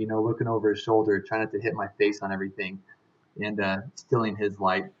front of me, looking over his shoulder, trying not to hit my face on everything and stealing his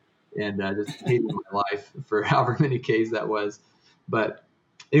light and just hating my life for however many Ks that was. But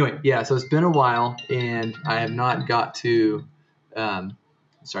anyway, yeah, so it's been a while and I have not got to, try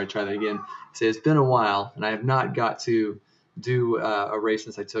that again. Say it's been a while and I have not got to do a race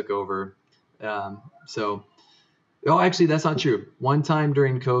since I took over. Actually, that's not true. One time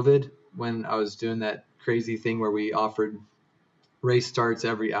during COVID, when I was doing that crazy thing where we offered race starts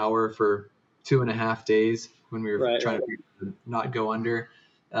every hour for 2.5 days when we were trying to not go under,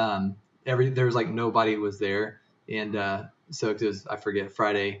 there was like nobody was there. And so it was, I forget,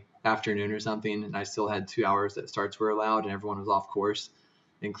 Friday afternoon or something. And I still had 2 hours that starts were allowed and everyone was off course.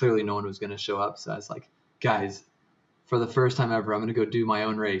 And clearly no one was going to show up. So I was like, guys, for the first time ever, I'm going to go do my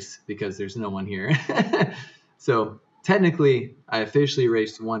own race because there's no one here. So technically, I officially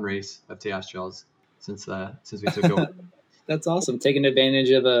raced one race of Tejas Trails since we took over. That's awesome. Taking advantage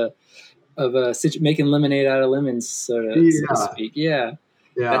of making lemonade out of lemons, so to speak. Yeah.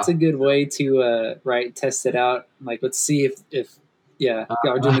 That's a good way to test it out. Like, let's see if y'all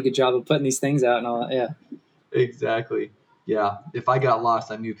are doing a good job of putting these things out and all that. Yeah. Exactly. Yeah. If I got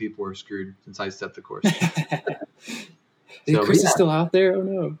lost, I knew people were screwed since I set the course. Chris is still out there. Oh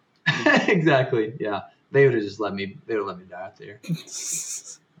no. Exactly. Yeah. They would have just let me die out there.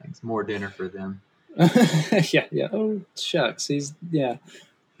 It's more dinner for them. Yeah. Oh shucks. With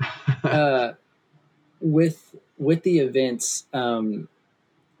the events, and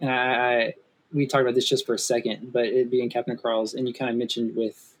we talked about this just for a second, but it being Captain Carl's, and you kind of mentioned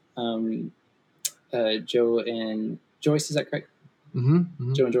with Joe and Joyce, is that correct?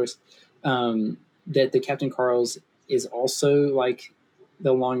 Mm-hmm. Joe and Joyce, that the Captain Carl's is also like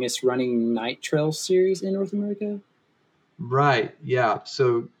the longest running night trail series in North America. Right. Yeah.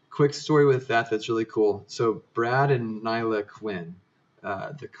 So quick story with that's really cool. So Brad and Nyla Quinn,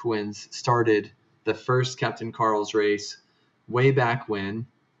 the Quinns, started the first Captain Carl's race way back when,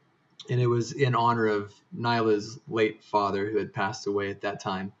 and it was in honor of Nyla's late father who had passed away at that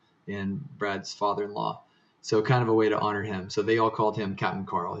time and Brad's father-in-law. So kind of a way to honor him. So they all called him Captain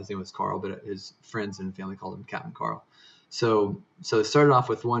Carl. His name was Carl, but his friends and family called him Captain Carl. So it started off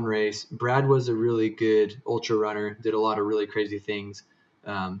with one race. Brad was a really good ultra runner, did a lot of really crazy things.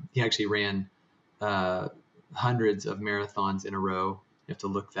 He actually ran hundreds of marathons in a row. You have to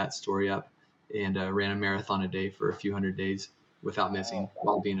look that story up. And ran a marathon a day for a few hundred days without missing,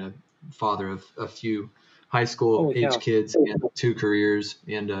 while being a father of a few high school age kids and 2 careers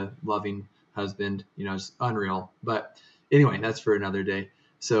and a loving husband. It's unreal. But anyway, that's for another day.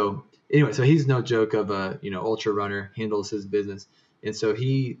 So he's no joke of a ultra runner, handles his business. And so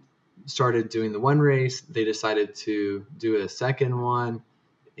he started doing the one race. They decided to do a second one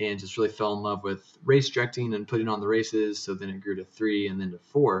and just really fell in love with race directing and putting on the races. So then it grew to 3 and then to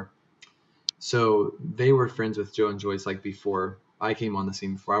 4. So they were friends with Joe and Joyce like before I came on the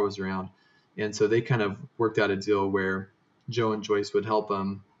scene, before I was around. And so they kind of worked out a deal where Joe and Joyce would help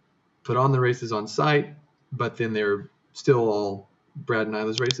them put on the races on site, but then they're still all Brad and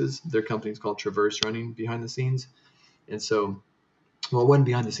Nyla's races. Their company's called Traverse Running behind the scenes. And so, it wasn't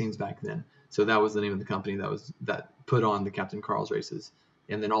behind the scenes back then. So that was the name of the company that put on the Captain Carl's races,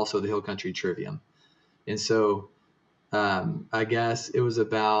 and then also the Hill Country Trivium. And so I guess it was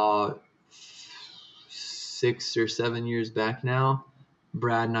about 6 or 7 years back now,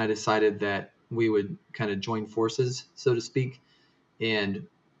 Brad and I decided that we would kind of join forces, so to speak, and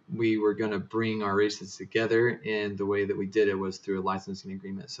we were going to bring our races together. And the way that we did it was through a licensing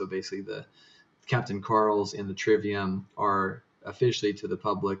agreement. So basically the Captain Carl's and the Trivium are officially to the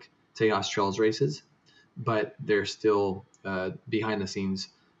public Tejas Trails races, but they're still behind the scenes.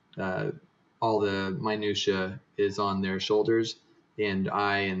 All the minutia is on their shoulders, and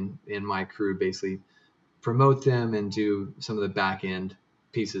I and my crew basically promote them and do some of the back end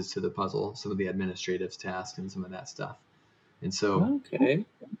pieces to the puzzle, some of the administrative tasks and some of that stuff. And so,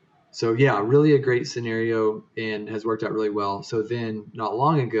 so yeah, really a great scenario and has worked out really well. So then not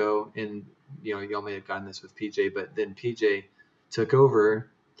long ago, and y'all may have gotten this with PJ, but then PJ took over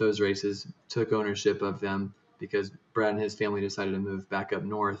those races, took ownership of them because Brad and his family decided to move back up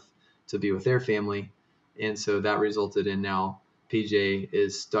north to be with their family. And so that resulted in now PJ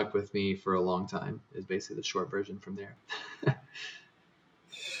is stuck with me for a long time is basically the short version from there.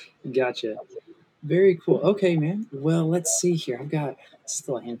 Gotcha. Very cool. Okay, man. Well, let's see here. I've got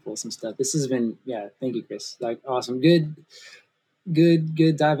still a handful of some stuff. This has been, thank you, Chris. Like, awesome. Good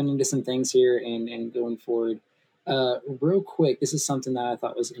diving into some things here and going forward. Real quick, this is something that I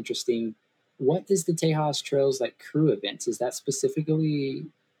thought was interesting. What is the Tejas Trails like crew events? Is that specifically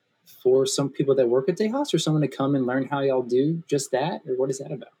for some people that work at Tejas or someone to come and learn how y'all do just that? Or what is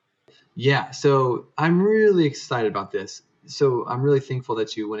that about? Yeah, so I'm really excited about this. So I'm really thankful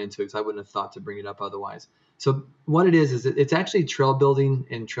that you went into it because I wouldn't have thought to bring it up otherwise. So what it is it's actually trail building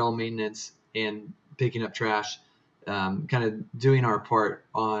and trail maintenance and picking up trash, kind of doing our part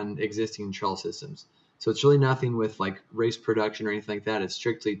on existing trail systems. So it's really nothing with like race production or anything like that. It's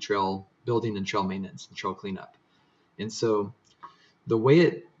strictly trail building and trail maintenance and trail cleanup. And so the way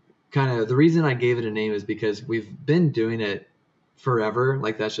it the reason I gave it a name is because we've been doing it forever.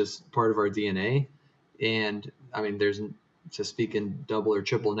 Like that's just part of our DNA. And I mean, there's, to speak in double or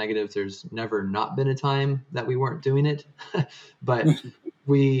triple negatives, there's never not been a time that we weren't doing it. but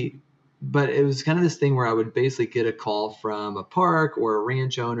it was kind of this thing where I would basically get a call from a park or a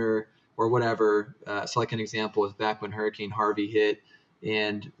ranch owner or whatever. So like an example is back when Hurricane Harvey hit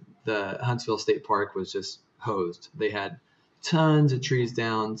and the Huntsville State Park was just hosed. They had tons of trees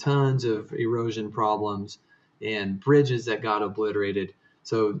down, tons of erosion problems, and bridges that got obliterated.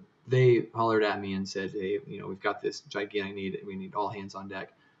 So they hollered at me and said, hey, we've got this gigantic need. We need all hands on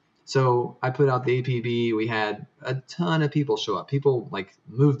deck. So I put out the APB. We had a ton of people show up. People like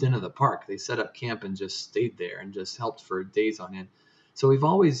moved into the park. They set up camp and just stayed there and just helped for days on end. So we've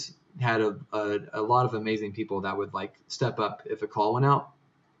always had a lot of amazing people that would like step up if a call went out.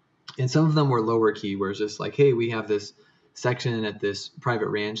 And some of them were lower key, where it's just like, hey, we have this section at this private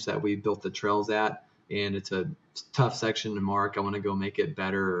ranch that we built the trails at, and it's a tough section to mark. I want to go make it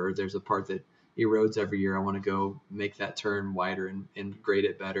better, or there's a part that erodes every year. I want to go make that turn wider and grade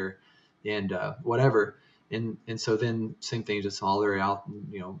it better, and whatever. And so then same thing, just holler out,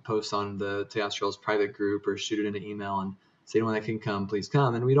 post on the Tejas Trails private group or shoot it in an email and say anyone that can come, please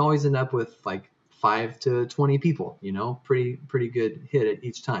come. And we'd always end up with like 5 to 20 people, pretty good hit at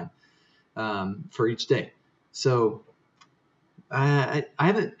each time for each day. So I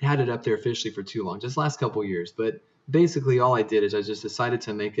haven't had it up there officially for too long, just last couple of years. But basically all I did is I just decided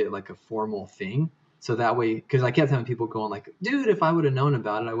to make it like a formal thing. So that way, because I kept having people going like, dude, if I would have known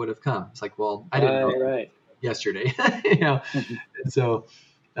about it, I would have come. It's like, well, I didn't know yesterday, And so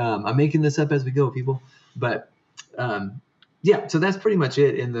I'm making this up as we go, people. But yeah, so that's pretty much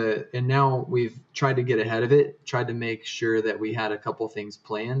it. And now we've tried to get ahead of it, tried to make sure that we had a couple things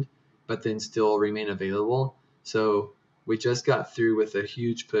planned, but then still remain available. So we just got through with a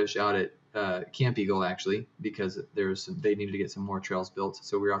huge push out at Camp Eagle, actually, because they needed to get some more trails built.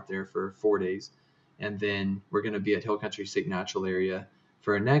 So we were out there for 4 days. And then we're going to be at Hill Country State Natural Area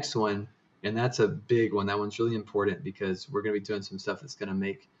for our next one. And that's a big one. That one's really important because we're going to be doing some stuff that's going to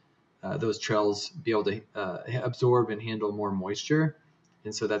make those trails be able to absorb and handle more moisture.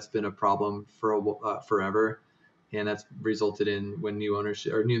 And so that's been a problem for forever. And that's resulted in when new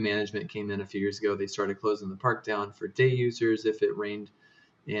ownership or new management came in a few years ago, they started closing the park down for day users if it rained,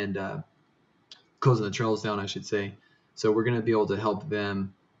 and closing the trails down, I should say. So we're going to be able to help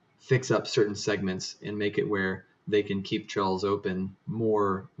them fix up certain segments and make it where they can keep trails open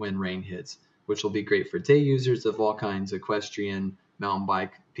more when rain hits, which will be great for day users of all kinds, equestrian, mountain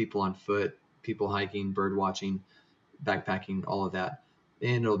bike, people on foot, people hiking, bird watching, backpacking, all of that.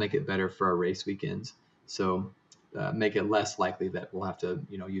 And it'll make it better for our race weekends. So make it less likely that we'll have to,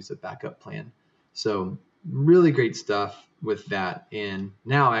 use a backup plan. So really great stuff with that. And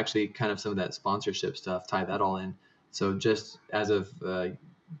now actually kind of some of that sponsorship stuff, tie that all in. So just as of day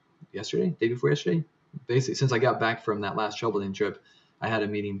before yesterday, basically since I got back from that last trail building trip, I had a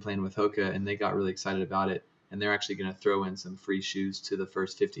meeting planned with Hoka and they got really excited about it. And they're actually going to throw in some free shoes to the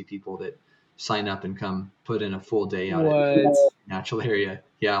first 50 people that sign up and come put in a full day out at natural area.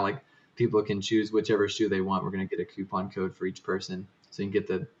 Yeah, like people can choose whichever shoe they want. We're going to get a coupon code for each person, so you can get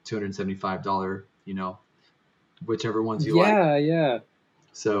the $275, whichever ones you like. Yeah.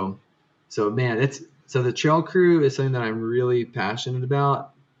 So man, so the trail crew is something that I'm really passionate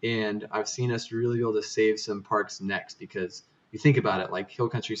about, and I've seen us really be able to save some parks next, because you think about it, like Hill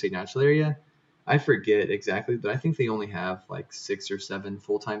Country State Natural Area, I forget exactly, but I think they only have like 6 or 7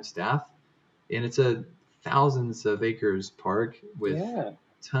 full-time staff, and it's a thousands of acres park with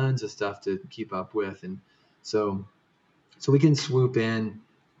tons of stuff to keep up with. And so we can swoop in,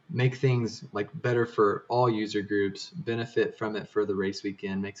 make things like better for all user groups, benefit from it for the race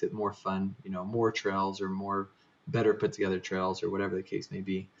weekend, makes it more fun, more trails or more better put together trails or whatever the case may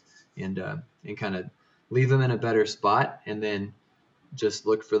be, and kind of leave them in a better spot, and then just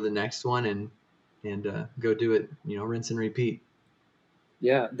look for the next one and go do it, rinse and repeat.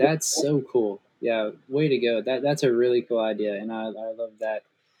 Yeah, that's so cool. Yeah, way to go. That's a really cool idea, and I love that,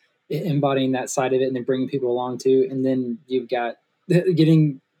 embodying that side of it and then bringing people along too. And then you've got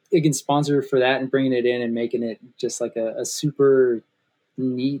getting sponsor for that and bringing it in and making it just like a super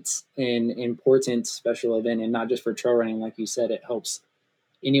neat and important special event, and not just for trail running. Like you said, it helps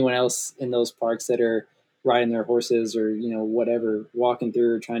anyone else in those parks that are riding their horses or whatever, walking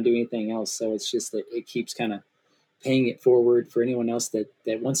through or trying to do anything else. So it's just that it keeps kind of paying it forward for anyone else that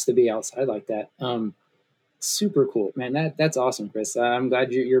wants to be outside like that. Super cool, man. That's awesome, Chris. I'm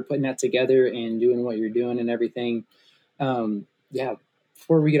glad you're putting that together and doing what you're doing and everything. Yeah.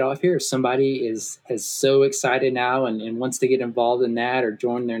 Before we get off here, if somebody is so excited now and wants to get involved in that or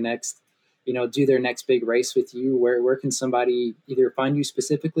join their next, do their next big race with you, where can somebody either find you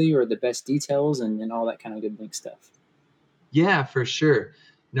specifically or the best details and all that kind of good link stuff? Yeah, for sure.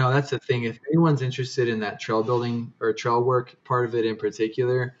 No, that's the thing. If anyone's interested in that trail building or trail work part of it in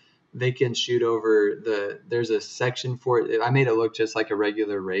particular, they can shoot over there's a section for it. I made it look just like a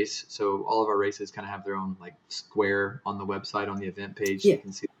regular race. So all of our races kind of have their own like square on the website on the event page. Yeah. You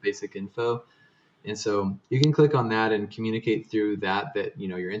can see the basic info. And so you can click on that and communicate through that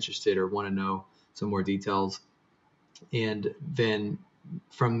you're interested or want to know some more details. And then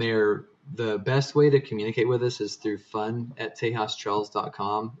from there, the best way to communicate with us is through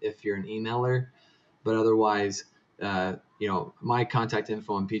fun@tejastrails.com if you're an emailer. But otherwise, my contact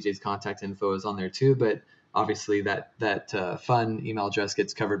info and PJ's contact info is on there too. But obviously that fun email address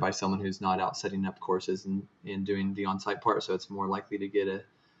gets covered by someone who's not out setting up courses and doing the on-site part. So it's more likely to get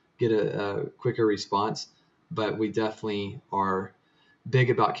a quicker response. But we definitely are big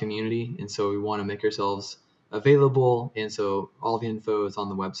about community. And so we want to make ourselves available. And so all the info is on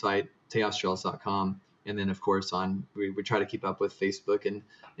the website, tejastrails.com. And then, of course, we try to keep up with Facebook and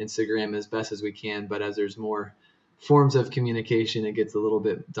Instagram as best as we can. But as there's more forms of communication, it gets a little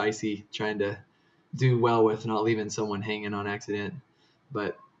bit dicey trying to do well with not leaving someone hanging on accident.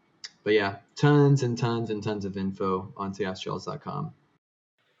 But yeah, tons and tons and tons of info on tejastrails.com.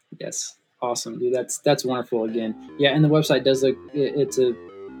 Yes. Awesome, dude. That's wonderful again. Yeah, and the website does look, it's a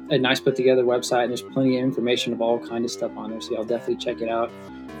nice put together website, and there's plenty of information of all kind of stuff on there. So I'll definitely check it out.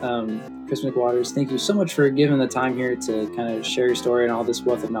 Chris McWatters, thank you so much for giving the time here to kind of share your story and all this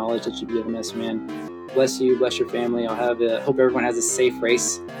wealth of knowledge that you've given us, man. Bless you, bless your family. Hope everyone has a safe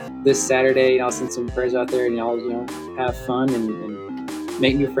race this Saturday, and I'll send some prayers out there, and y'all, have fun and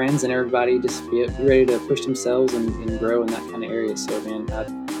make new friends, and everybody just be ready to push themselves and grow in that kind of area. So, man,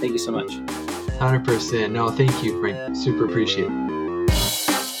 thank you so much. 100%. No, thank you, Frank. Super appreciate it.